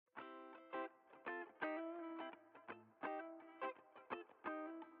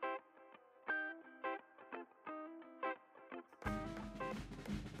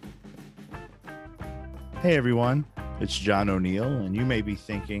Hey everyone, it's John O'Neill, and you may be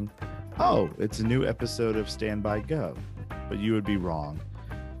thinking, oh, it's a new episode of Stand By Go, but you would be wrong.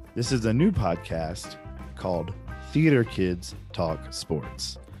 This is a new podcast called Theater Kids Talk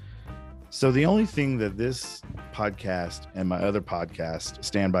Sports. So the only thing that this podcast and my other podcast,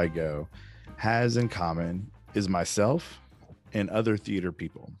 Stand By Go, has in common is myself and other theater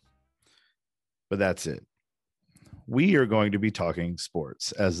people. But that's it. We are going to be talking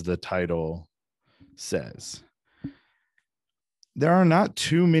sports, as the title says. There are not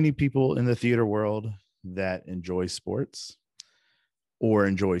too many people in the theater world that enjoy sports or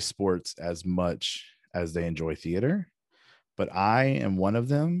enjoy sports as much as they enjoy theater, but I am one of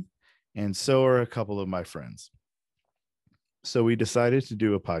them, and so are a couple of my friends. So we decided to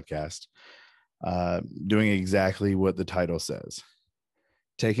do a podcast doing exactly what the title says,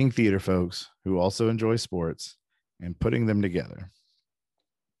 taking theater folks who also enjoy sports and putting them together.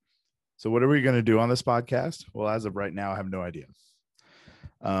 So what are we going to do on this podcast? Well, as of right now, I have no idea.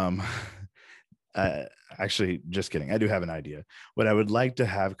 Actually, just kidding. I do have an idea. What I would like to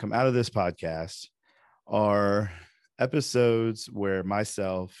have come out of this podcast are episodes where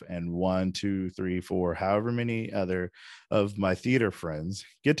myself and 1, 2, 3, 4, however many other of my theater friends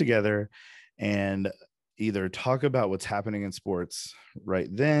get together and either talk about what's happening in sports right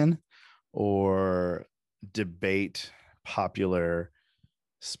then or debate popular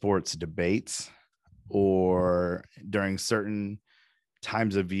sports debates, or during certain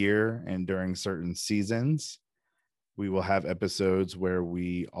times of year and during certain seasons, we will have episodes where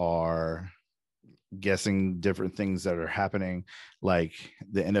we are guessing different things that are happening, like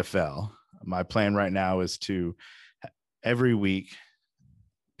the NFL. My plan right now is to every week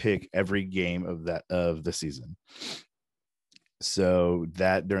pick every game of the season. So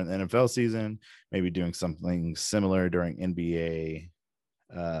that during the NFL season, maybe doing something similar during NBA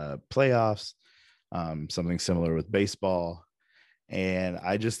playoffs, something similar with baseball. And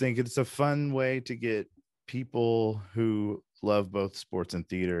I just think it's a fun way to get people who love both sports and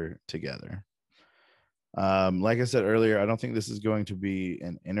theater together. Like I said earlier, I don't think this is going to be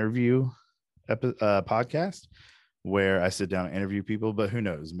an interview podcast where I sit down and interview people, but who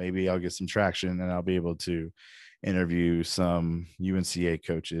knows? Maybe I'll get some traction and I'll be able to interview some UNCA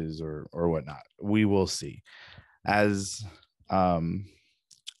coaches or whatnot. We will see. As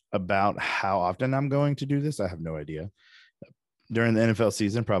about how often I'm going to do this, I have no idea. During the NFL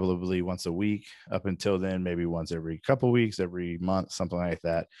season, probably once a week. Up until then, maybe once every couple weeks, every month, something like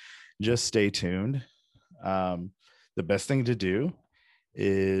that. Just stay tuned. The best thing to do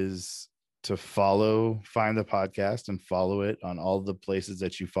is to find the podcast and follow it on all the places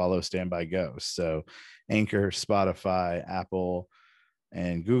that you follow Stand By Go. So Anchor, Spotify, Apple,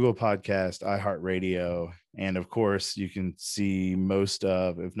 and Google Podcast, iHeartRadio. And of course, you can see most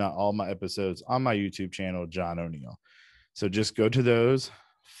of, if not all, my episodes on my YouTube channel, John O'Neill. So just go to those,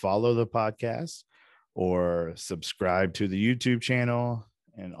 follow the podcast, or subscribe to the YouTube channel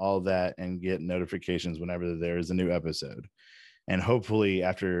and all that, and get notifications whenever there is a new episode. And hopefully,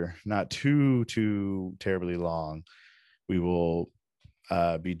 after not too terribly long, we will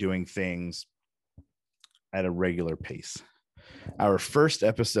be doing things at a regular pace. Our first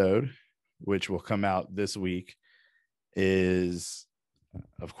episode, which will come out this week, is,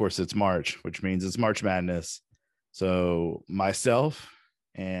 of course, it's March, which means it's March Madness. So myself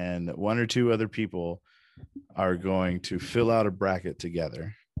and 1 or 2 other people are going to fill out a bracket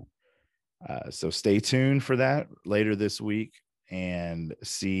together. So stay tuned for that later this week and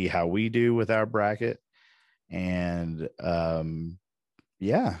see how we do with our bracket. And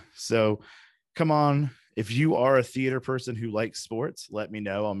yeah, so come on. If you are a theater person who likes sports, let me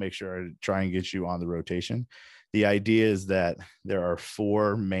know. I'll make sure I try and get you on the rotation. The idea is that there are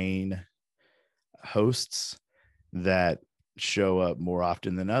 4 main hosts that show up more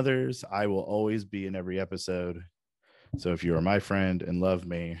often than others. I will always be in every episode. So if you are my friend and love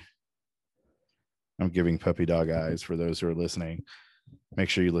me, I'm giving puppy dog eyes for those who are listening. Make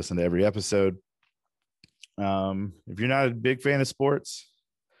sure you listen to every episode. If you're not a big fan of sports,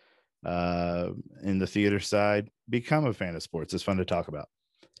 in the theater side, become a fan of sports. It's fun to talk about.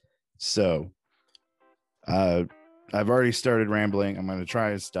 So I've already started rambling. I'm going to try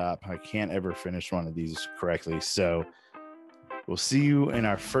and stop. I can't ever finish one of these correctly. So we'll see you in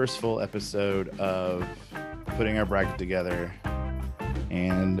our first full episode of putting our bracket together.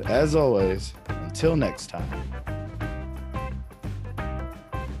 And as always, until next time.